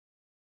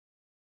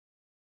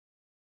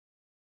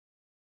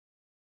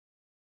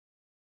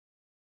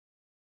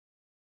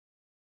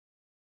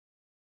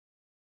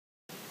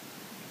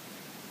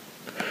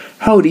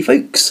Howdy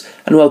folks,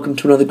 and welcome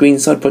to another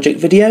Greenside Project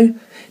video.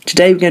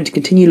 Today we're going to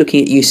continue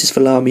looking at uses for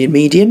Lahmian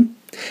Medium,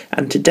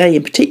 and today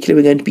in particular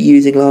we're going to be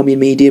using Lahmian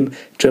Medium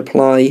to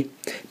apply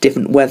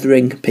different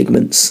weathering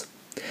pigments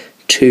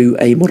to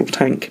a model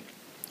tank.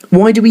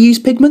 Why do we use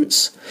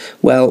pigments?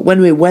 Well, when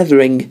we're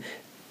weathering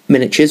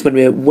miniatures, when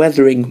we're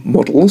weathering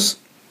models,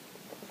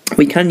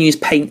 we can use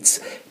paints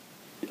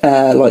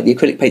like the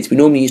acrylic paints we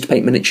normally use to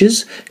paint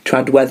miniatures to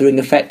add weathering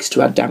effects,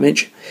 to add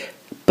damage.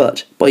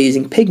 But by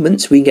using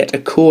pigments we can get a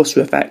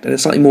coarser effect and a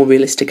slightly more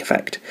realistic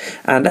effect.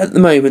 And at the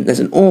moment there's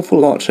an awful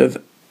lot of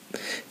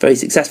very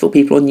successful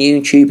people on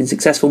YouTube and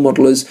successful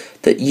modelers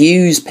that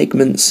use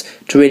pigments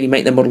to really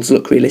make their models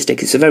look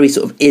realistic. It's a very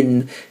sort of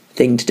in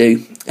thing to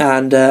do,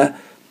 and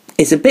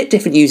it's a bit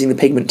different using the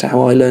pigment to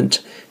how I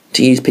learnt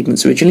to use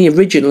pigments originally.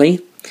 Originally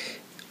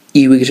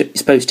you were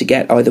supposed to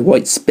get either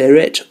white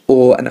spirit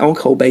or an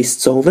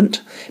alcohol-based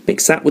solvent,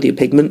 mix that with your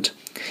pigment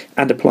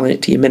and apply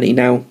it to your mini.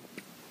 Now,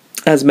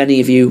 as many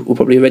of you will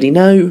probably already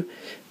know,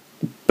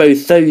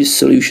 both those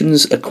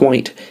solutions are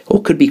quite, or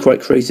could be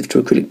quite corrosive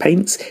to acrylic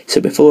paints, so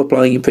before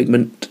applying your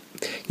pigment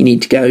you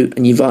need to go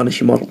and you varnish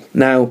your model.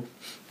 Now,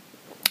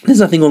 there's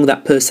nothing wrong with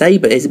that per se,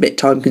 but it's a bit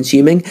time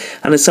consuming,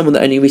 and as someone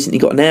that only recently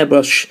got an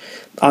airbrush,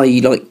 I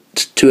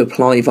liked to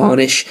apply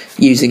varnish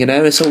using an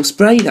aerosol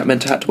spray. That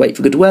meant I had to wait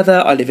for good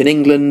weather. I live in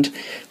England,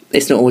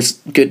 it's not always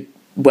good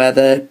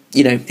weather,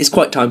 you know, it's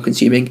quite time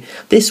consuming.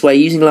 This way,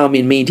 using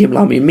Lahmian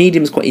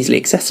Medium is quite easily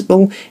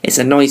accessible. It's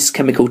a nice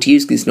chemical to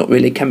use because it's not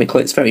really a chemical,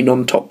 it's very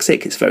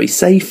non-toxic, it's very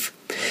safe.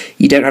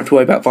 You don't have to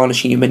worry about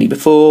varnishing your mini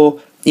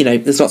before, you know,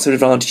 there's lots of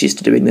advantages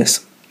to doing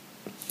this.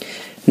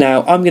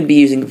 Now, I'm going to be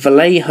using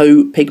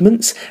Vallejo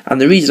pigments,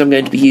 and the reason I'm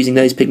going to be using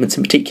those pigments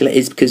in particular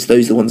is because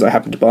those are the ones I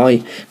happened to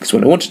buy, because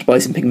when I wanted to buy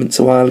some pigments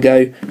a while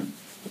ago,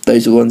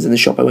 those are the ones in the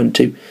shop I went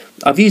to.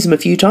 I've used them a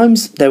few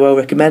times, they're well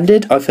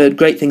recommended. I've heard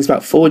great things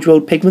about Forge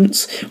World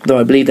pigments, though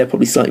I believe they're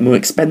probably slightly more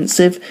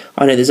expensive.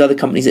 I know there's other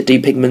companies that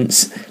do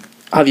pigments.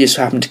 I've just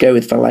happened to go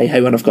with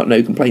Vallejo and I've got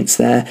no complaints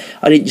there.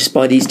 I didn't just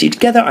buy these two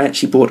together, I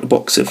actually bought a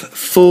box of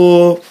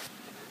 4,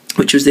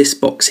 which was this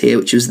box here,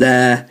 which was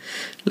their,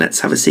 let's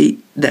have a see,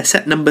 their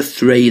set number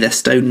 3, their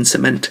stone and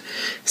cement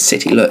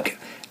city look.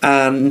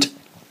 And,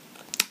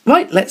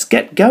 right, let's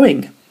get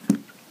going.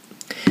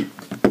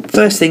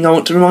 First thing I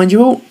want to remind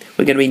you all,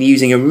 we're going to be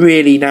using a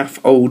really naff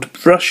old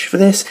brush for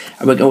this,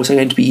 and we're also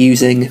going to be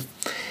using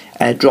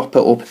a dropper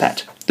or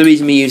pipette. The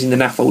reason we're using the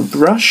naff old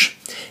brush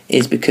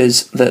is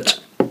because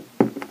that,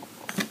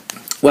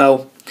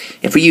 well,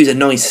 if we use a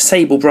nice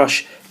sable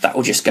brush, that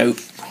will just go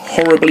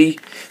horribly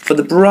for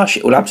the brush,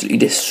 it will absolutely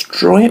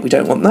destroy it, we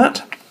don't want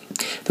that.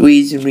 The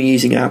reason we're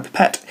using our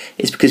pipette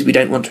is because we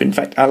don't want to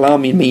infect our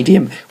Lahmian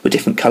Medium with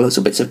different colours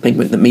or bits of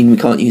pigment that mean we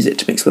can't use it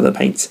to mix with other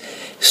paints.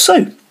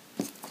 So,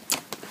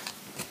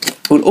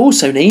 we'll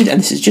also need, and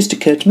this has just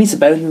occurred to me, so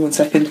bear with me 1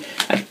 second,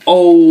 an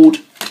old,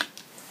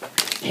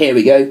 here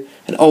we go,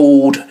 an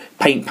old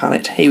paint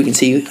palette. Here we can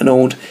see an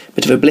old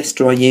bit of a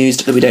blister I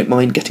used that we don't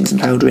mind getting some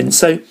powder in.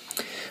 So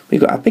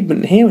we've got our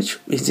pigment in here, which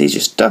is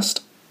just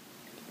dust.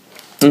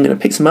 I'm going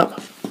to pick some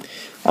up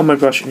on my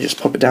brush and just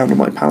pop it down on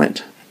my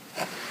palette,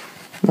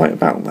 right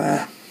about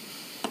there.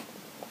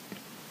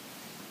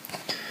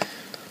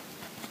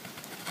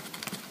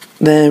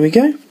 There we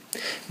go.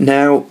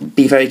 Now,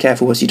 be very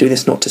careful as you do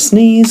this not to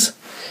sneeze.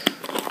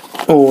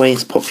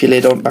 Always pop your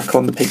lid back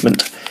on the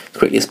pigment as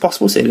quickly as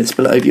possible so you don't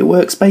spill it over your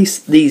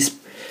workspace. These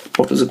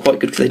bottles are quite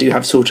good because they do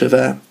have sort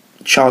of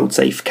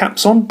child-safe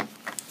caps on,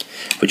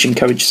 which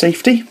encourage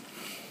safety.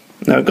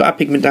 Now I've got our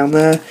pigment down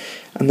there,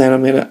 and then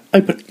I'm going to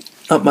open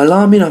up my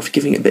Lahmian after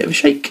giving it a bit of a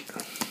shake.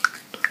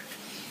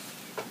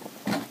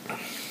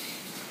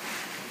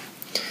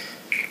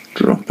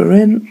 Drop her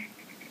in.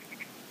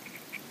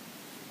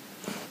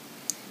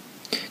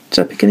 Did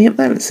I pick any up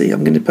there? Let's see,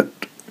 I'm going to put...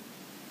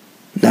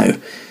 No.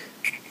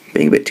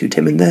 Being a bit too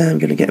timid there, I'm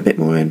going to get a bit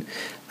more in.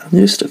 I'm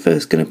just at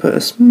first going to put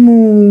a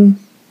small...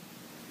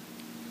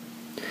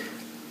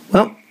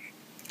 Well,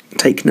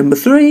 take number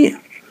 3.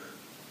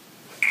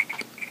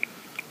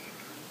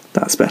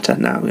 That's better.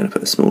 Now I'm going to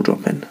put a small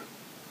drop in.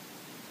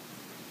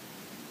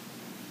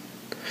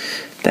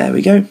 There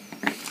we go.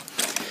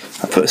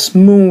 I put a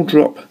small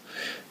drop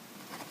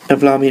of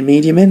Lahmian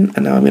Medium in,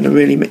 and now I'm going to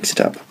really mix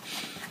it up.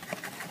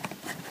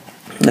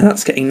 Now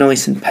that's getting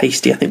nice and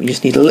pasty. I think we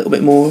just need a little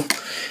bit more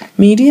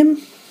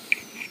medium.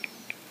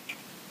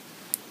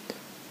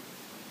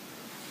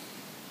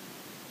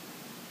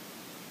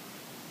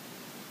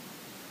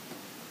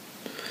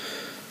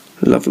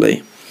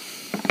 Lovely.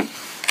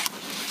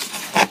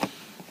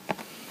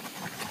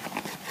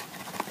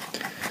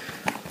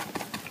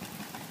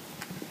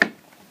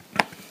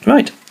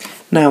 Right,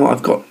 now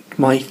I've got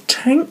my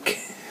tank.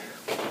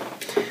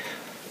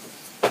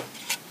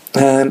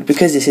 And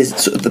because this is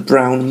sort of the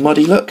brown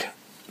muddy look,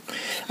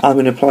 I'm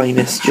going to apply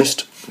this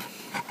just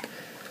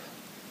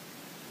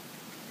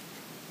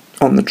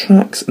on the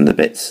tracks and the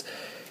bits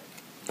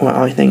where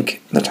I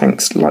think the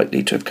tank's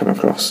likely to have come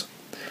across.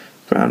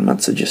 Brown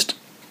muds are just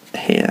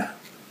here.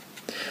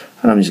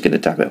 And I'm just going to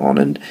dab it on,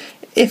 and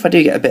if I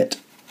do get a bit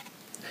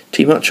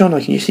too much on, I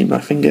can just use my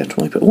finger to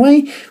wipe it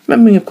away.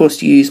 Remembering, of course,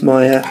 to use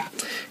my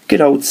good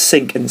old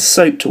sink and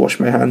soap to wash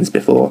my hands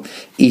before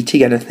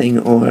eating anything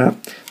or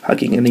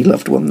hugging any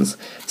loved ones.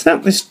 So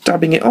now just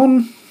dabbing it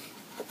on.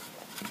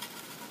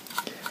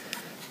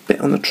 Bit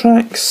on the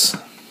tracks.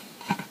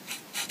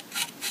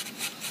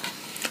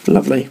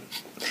 Lovely.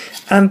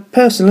 And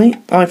personally,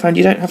 I find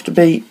you don't have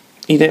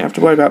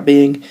to worry about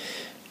being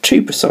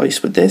too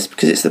precise with this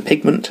because it's the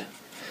pigment.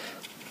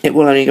 It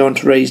will only go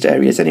onto raised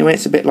areas anyway.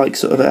 It's a bit like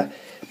sort of a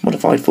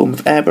modified form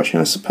of airbrushing,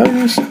 I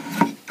suppose.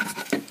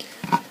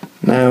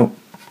 Now,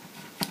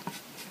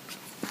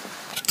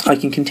 I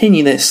can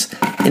continue this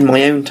in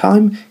my own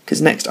time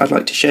because next I'd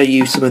like to show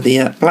you some of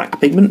the black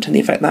pigment and the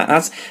effect that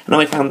has. And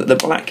I found that the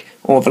black,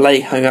 or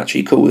Vallejo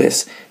actually call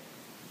this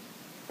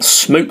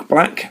smoke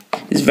black,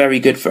 is very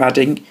good for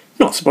adding,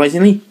 not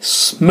surprisingly,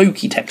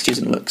 smoky textures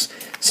and looks.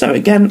 So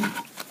again,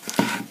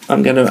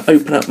 I'm going to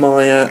open up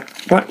my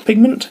black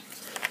pigment.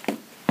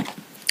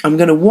 I'm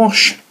going to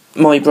wash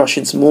my brush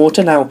in some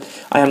water. Now,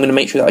 I am going to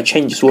make sure that I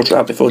change this water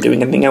out before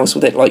doing anything else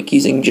with it, like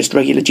using just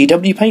regular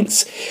GW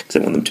paints, because I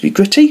want them to be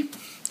gritty.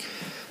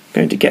 I'm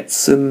going to get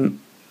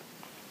some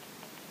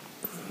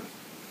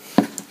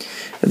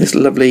of this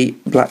lovely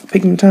black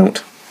pigment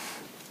out.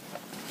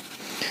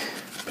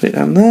 Put it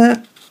down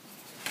there.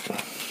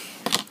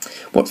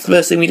 What's the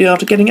first thing we do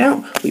after getting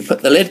out? We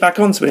put the lid back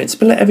on so we don't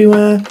spill it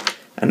everywhere.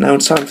 And now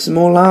it's time for some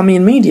more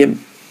Lahmian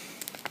Medium.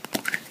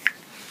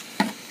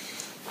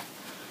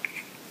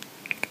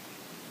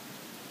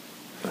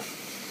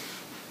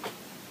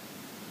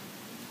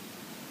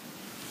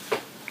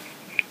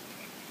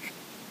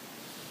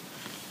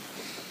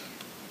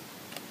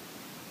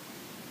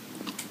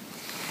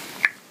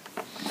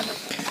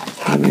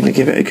 I'm going to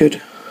give it a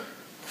good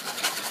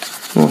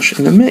wash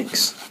in the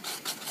mix.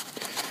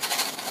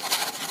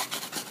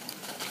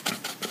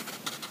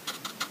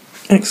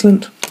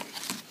 Excellent.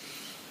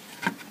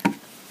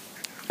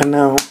 And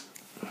now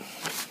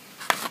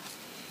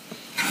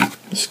I'm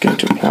just going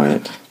to apply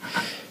it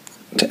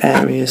to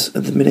areas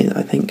of the minute that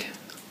I think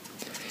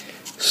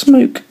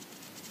smoke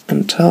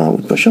and tar will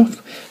brush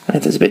off. And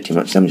if there's a bit too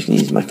much, I'm just going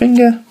to use my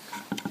finger.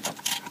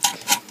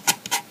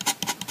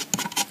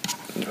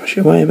 Brush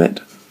it away a bit.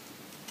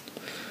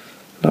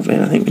 Lovely,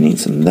 and I think we need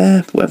some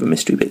there for whatever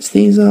mystery bits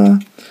these are.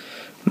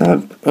 Now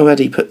I've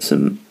already put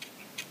some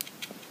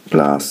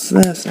blasts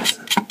there, so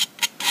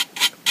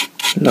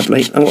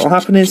lovely. And what will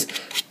happen is,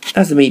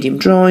 as the medium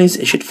dries,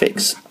 it should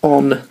fix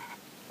on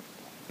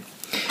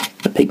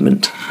the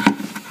pigment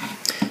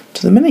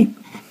to the mini.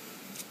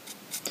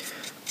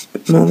 A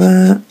bit more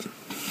there.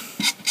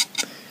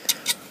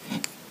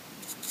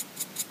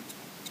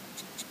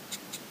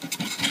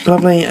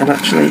 Lovely, and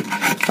actually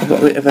I've got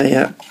a bit of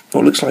a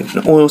what looks like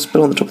an oil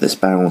spill on the top of this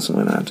barrel, so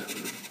I'm going to add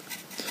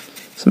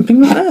some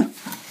pigment there.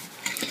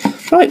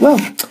 Right, well,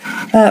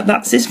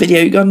 that's this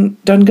video done,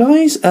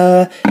 guys.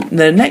 In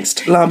the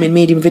next Lahmian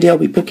Medium video I'll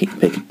be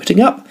putting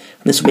up,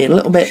 and this will be in a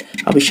little bit,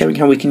 I'll be showing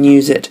how we can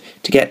use it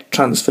to get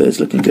transfers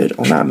looking good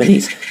on our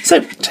minis. So,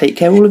 take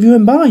care all of you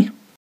and bye.